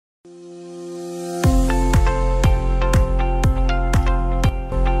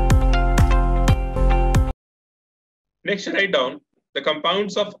Next, write down the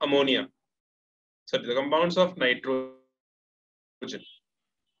compounds of ammonia. Sorry, the compounds of nitrogen.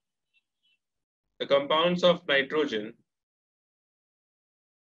 The compounds of nitrogen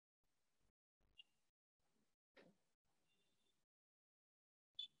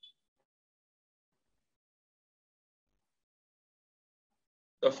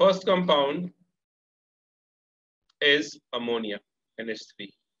the first compound is ammonia, NH3.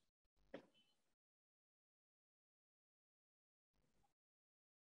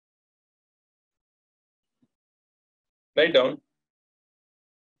 Write down.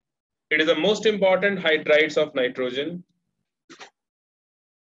 It is the most important hydrides of nitrogen,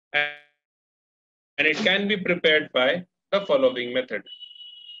 and it can be prepared by the following method.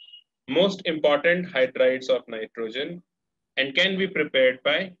 Most important hydrides of nitrogen and can be prepared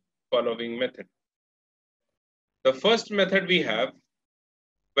by following method. The first method we have,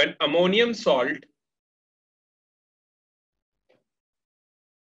 when ammonium salt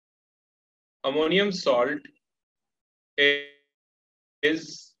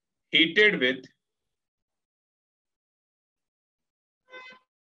is heated with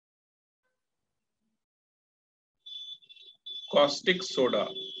caustic soda.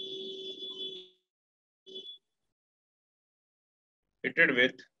 Heated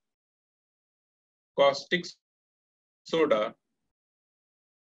with caustic soda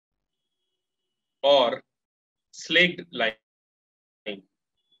or slaked lime.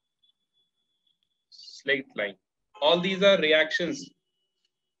 Slaked lime. All these are reactions.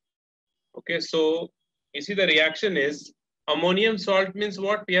 Okay, so you see the reaction is ammonium salt means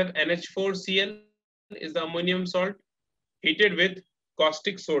what? We have NH4Cl is the ammonium salt heated with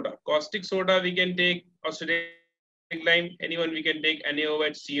caustic soda. Caustic soda we can take acidic lime, anyone we can take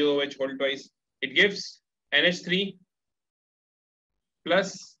NaOH, COOH whole twice. It gives NH3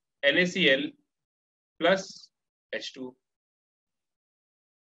 plus NaCl plus H2.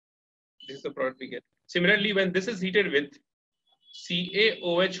 This is the product we get. Similarly, when this is heated with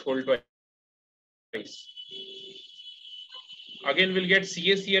CaOH whole twice, again we'll get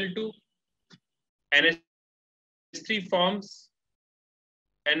CaCl2, NH3 forms,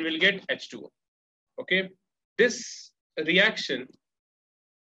 and we'll get H2O. Okay, this reaction,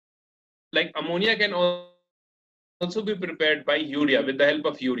 like ammonia, can also be prepared by urea with the help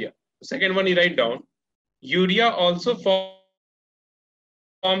of urea. The second one you write down, urea also forms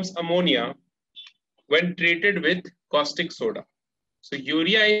ammonia when treated with caustic soda. So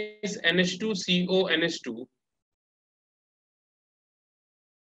urea is NH2CO NH2.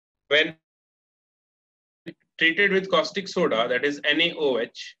 When treated with caustic soda, that is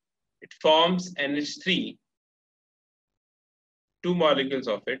NaOH, it forms NH3, 2 molecules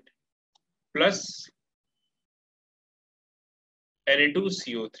of it, plus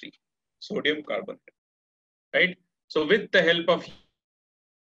Na2CO3, sodium carbonate, right? So with the help of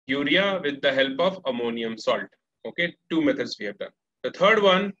urea, with the help of ammonium salt, okay, 2 methods we have done. The third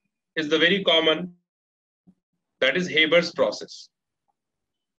one is the very common, that is Haber's process.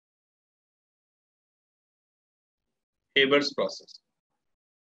 Haber's process.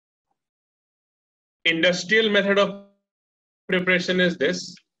 Industrial method of preparation is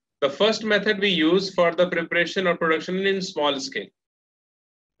this. The first method we use for the preparation or production in small scale.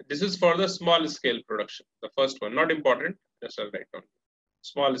 This is for the small scale production. The first one, not important, just I'll write down.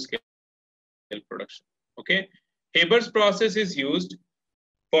 Small scale production. Okay. Haber's process is used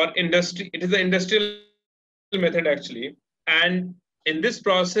for industry. It is the industrial method actually. And in this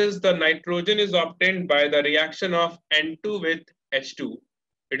process, the nitrogen is obtained by the reaction of N2 with H2.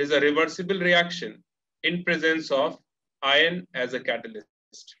 It is a reversible reaction in presence of iron as a catalyst.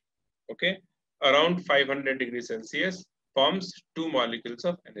 Okay, around 500 degrees Celsius forms 2 molecules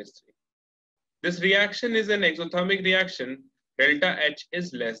of NH3. This reaction is an exothermic reaction. Delta H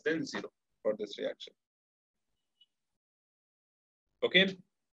is less than 0 for this reaction. Okay.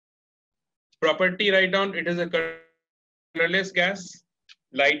 Property write down, it is a colorless gas,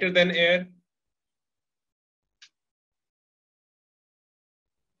 lighter than air.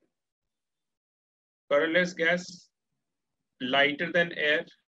 Colorless gas, lighter than air,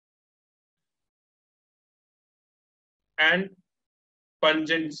 and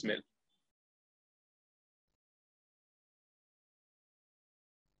pungent smell.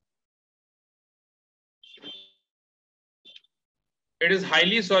 It is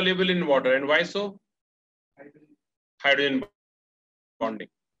highly soluble in water. And why so? Hydrogen bonding.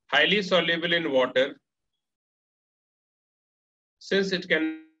 Highly soluble in water since it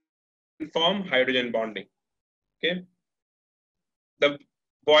can form hydrogen bonding. Okay. The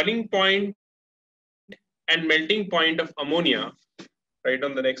boiling point and melting point of ammonia, right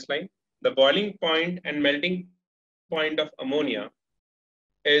on the next line. The boiling point and melting point of ammonia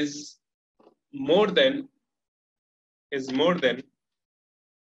is more than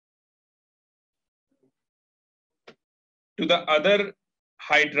to the other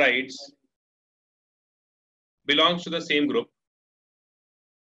hydrides belongs to the same group.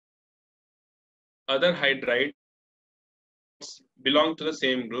 Other hydrides belong to the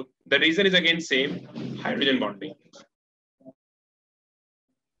same group. The reason is again same, hydrogen bonding.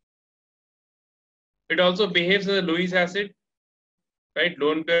 It also behaves as a Lewis acid, right?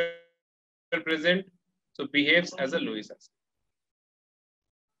 Lone pair present, so behaves as a Lewis acid.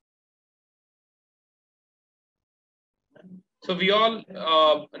 So we all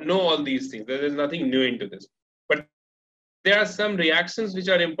know all these things. There is nothing new into this. But there are some reactions which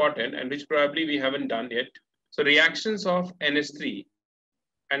are important and which probably we haven't done yet. So reactions of NH3,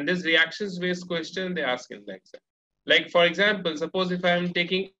 and this reactions based question they ask in the exam. Like for example, suppose if I am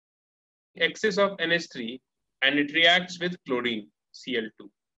taking excess of NH3 and it reacts with chlorine, Cl2.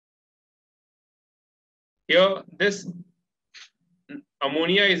 Here this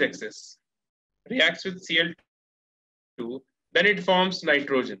ammonia is excess, reacts with Cl2, then it forms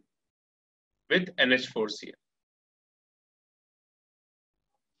nitrogen with NH4Cl.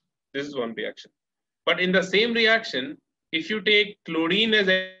 This is one reaction. But in the same reaction, if you take chlorine as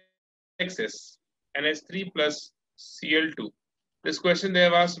excess, NH3 plus Cl2, this question they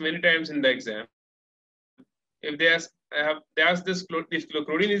have asked many times in the exam. If they ask this, if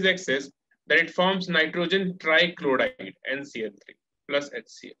chlorine is excess, then it forms nitrogen trichloride, NCl3 plus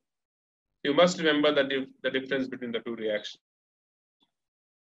HCl. You must remember the difference between the two reactions.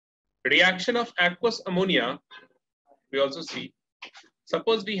 Reaction of aqueous ammonia, we also see.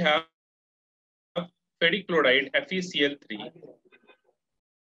 Suppose we have ferric chloride, FeCl3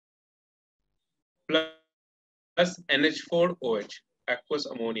 plus NH4OH, aqueous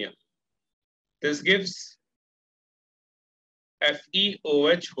ammonia. This gives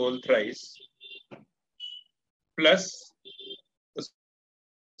FeOH whole thrice plus the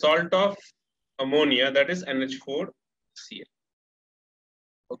salt of ammonia, that is NH4Cl.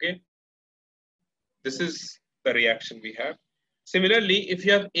 Okay, this is the reaction we have. Similarly, if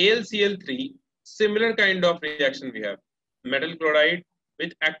you have AlCl3, similar kind of reaction we have. Metal chloride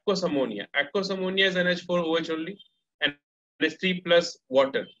with aqueous ammonia. Aqueous ammonia is NH4OH only, and NH3 plus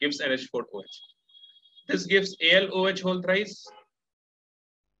water gives NH4OH. This gives AlOH whole thrice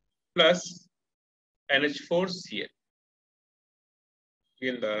plus NH4Cl.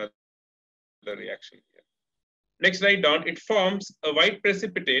 Again, the reaction here. Next, write down, it forms a white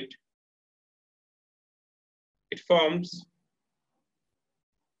precipitate. It forms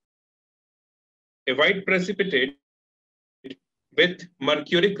a white precipitate with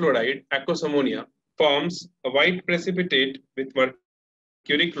mercury chloride, aqueous ammonia, forms a white precipitate with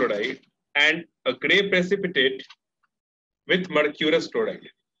mercury chloride and a gray precipitate with mercurous chloride.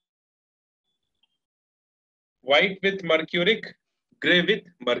 White with mercuric, gray with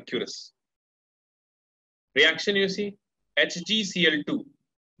mercurous. Reaction you see, HgCl2,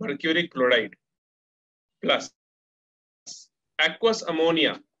 mercury chloride, plus aqueous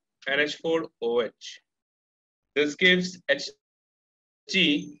ammonia, NH4OH. This gives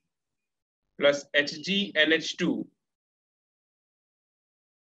Hg plus HgNH2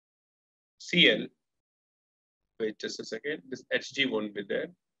 Cl. Wait just a second, this Hg won't be there.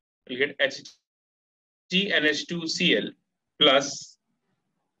 We'll get HgNH2 Cl plus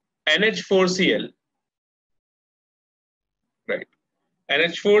NH4Cl, right?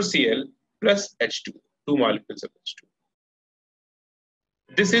 NH4Cl plus H2, 2 molecules of H2.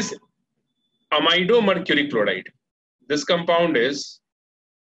 This is amido mercury chloride. This compound is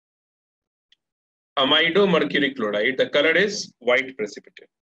amido mercury chloride. The color is white precipitate.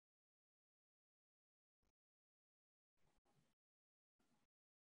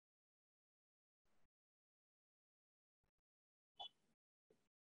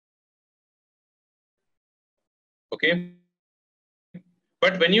 Okay.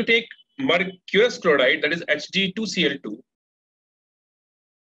 But when you take mercurous chloride, that is Hg2Cl2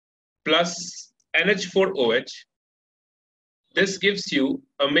 plus NH4OH, this gives you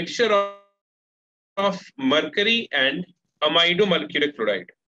a mixture of mercury and amido mercury chloride,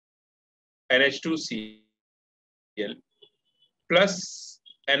 NH2Cl plus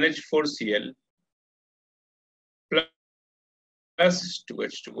NH4Cl plus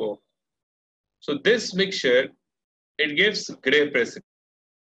 2H2O. So this mixture, it gives gray precipitate.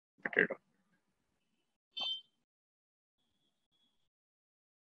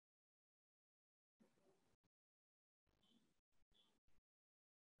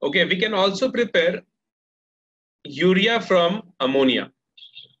 Okay, we can also prepare urea from ammonia.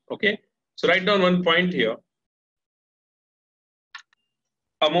 Okay, so write down one point here.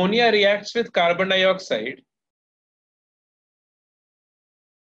 Ammonia reacts with carbon dioxide.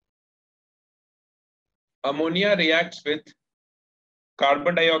 Ammonia reacts with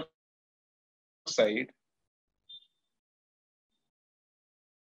carbon dioxide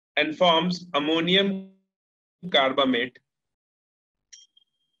and forms ammonium carbamate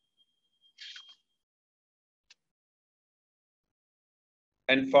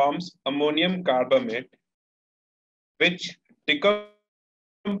which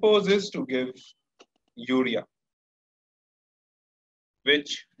decomposes to give urea.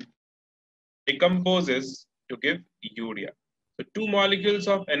 So two molecules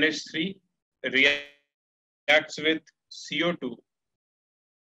of NH3 reacts with CO2.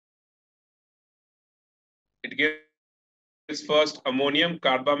 It gives first ammonium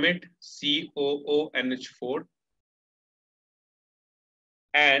carbamate, COONH4,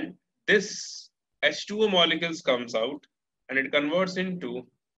 and this H2O molecules comes out and it converts into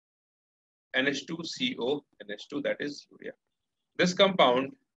NH2CO, NH2, that is urea. This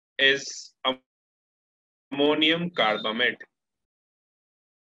compound is ammonium carbamate.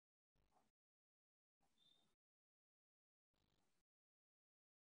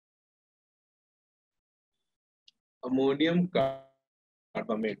 Ammonium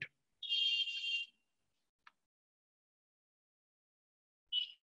carbamate.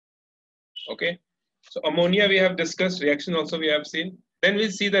 Okay, so ammonia we have discussed, reaction also we have seen. Then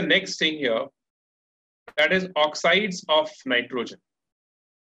we'll see the next thing here, that is oxides of nitrogen.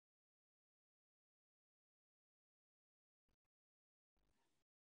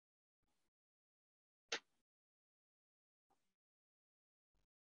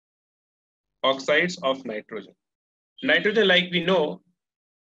 Oxides of nitrogen. Nitrogen, like we know,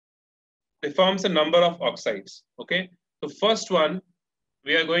 it forms a number of oxides. Okay, so first one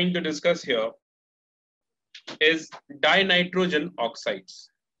we are going to discuss here is dinitrogen oxides.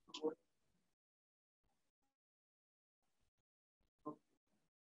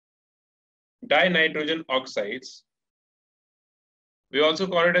 Dinitrogen oxides. We also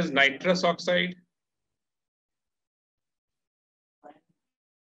call it as nitrous oxide.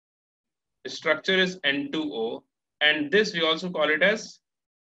 The structure is N2O, and this we also call it as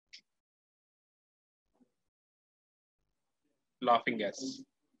laughing gas.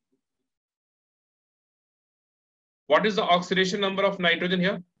 What is the oxidation number of nitrogen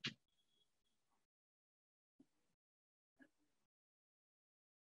here?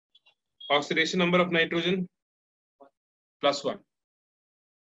 Oxidation number of nitrogen +1.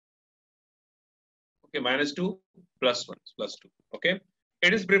 Okay, -2 +1 +2. Okay,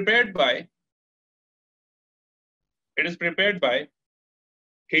 it is prepared by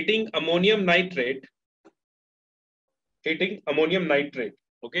heating ammonium nitrate.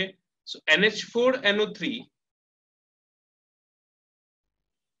 Okay, so NH4NO3.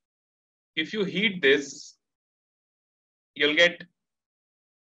 If you heat this, you'll get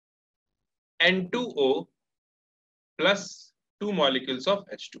N2O plus 2 molecules of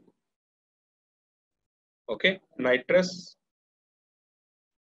H2O. Okay, nitrous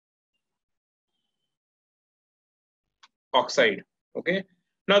oxide. Okay,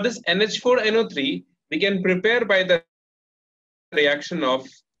 now this NH4NO3 we can prepare by the reaction of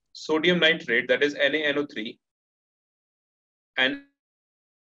sodium nitrate, that is NaNO3, and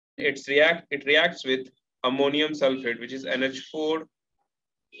it reacts with ammonium sulfate, which is NH4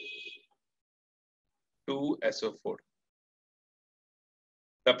 2SO4.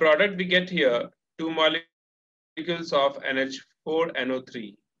 The product we get here, 2 molecules of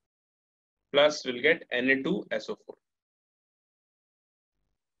NH4NO3 plus will get Na2SO4.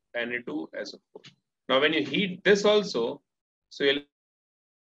 Na2SO4. Now when you heat this also, so you'll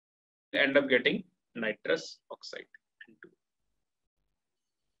end up getting nitrous oxide.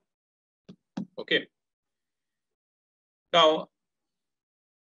 Okay. Now,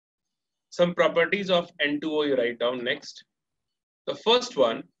 some properties of N2O you write down next. The first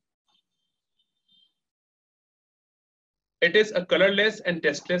one, it is a colorless and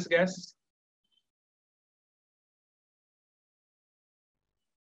tasteless gas.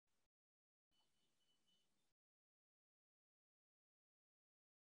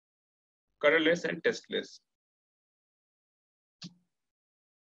 Colorless and tasteless.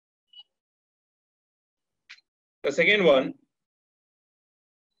 The second one,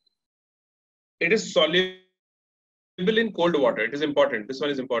 it is soluble in cold water. It is important. This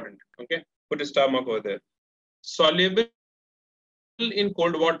one is important. Okay, put a star mark over there. Soluble in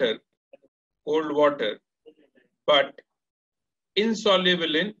cold water, but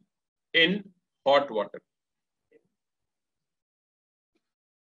insoluble in hot water.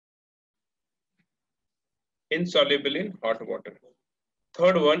 Insoluble in hot water.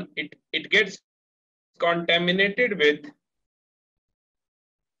 Third one, it gets contaminated with,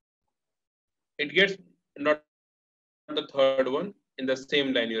 it gets, not the third one, in the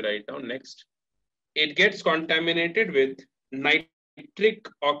same line you write down next. It gets contaminated with nitric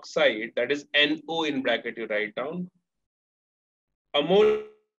oxide, that is NO in bracket you write down,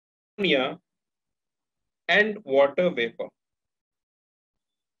 ammonia, and water vapor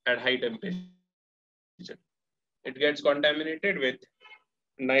at high temperature. It gets contaminated with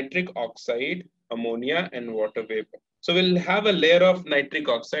nitric oxide, ammonia, and water vapor. So we'll have a layer of nitric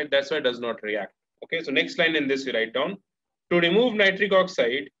oxide, that's why it does not react. Okay, so next line in this we write down, to remove nitric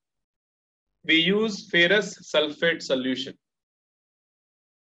oxide, we use ferrous sulfate solution.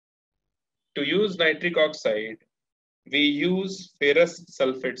 To use nitric oxide, we use ferrous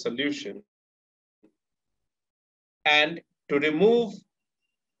sulfate solution. And to remove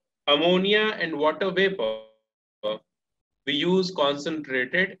ammonia and water vapor, we use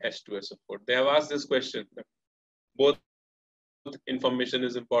concentrated H2SO4. They have asked this question. Both information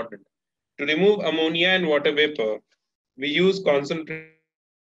is important. To remove ammonia and water vapor, we use concentrated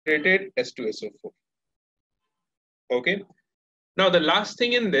H2SO4. Okay. Now the last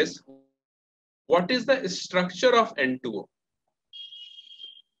thing in this, what is the structure of N2O?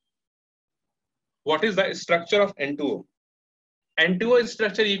 What is the structure of N2O? N2O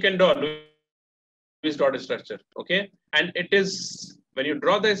structure you can draw. Lewis dot structure. Okay. And it is, when you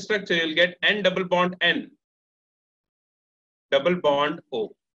draw the structure, you'll get N double bond N, double bond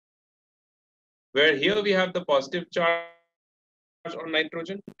O. Where here we have the positive charge on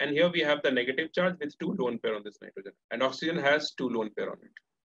nitrogen, and here we have the negative charge with 2 lone pair on this nitrogen, and oxygen has 2 lone pair on it.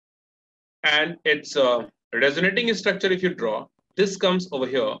 And its resonating structure, if you draw, this comes over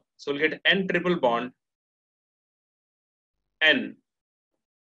here, so we'll get N triple bond N,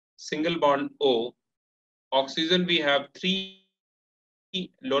 single bond O. Oxygen we have 3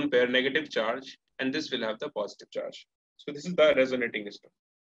 lone pair negative charge, and this will have the positive charge. So this is the resonating structure.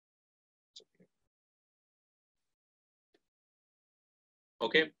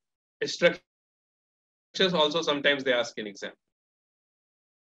 Okay, structures also sometimes they ask in exam.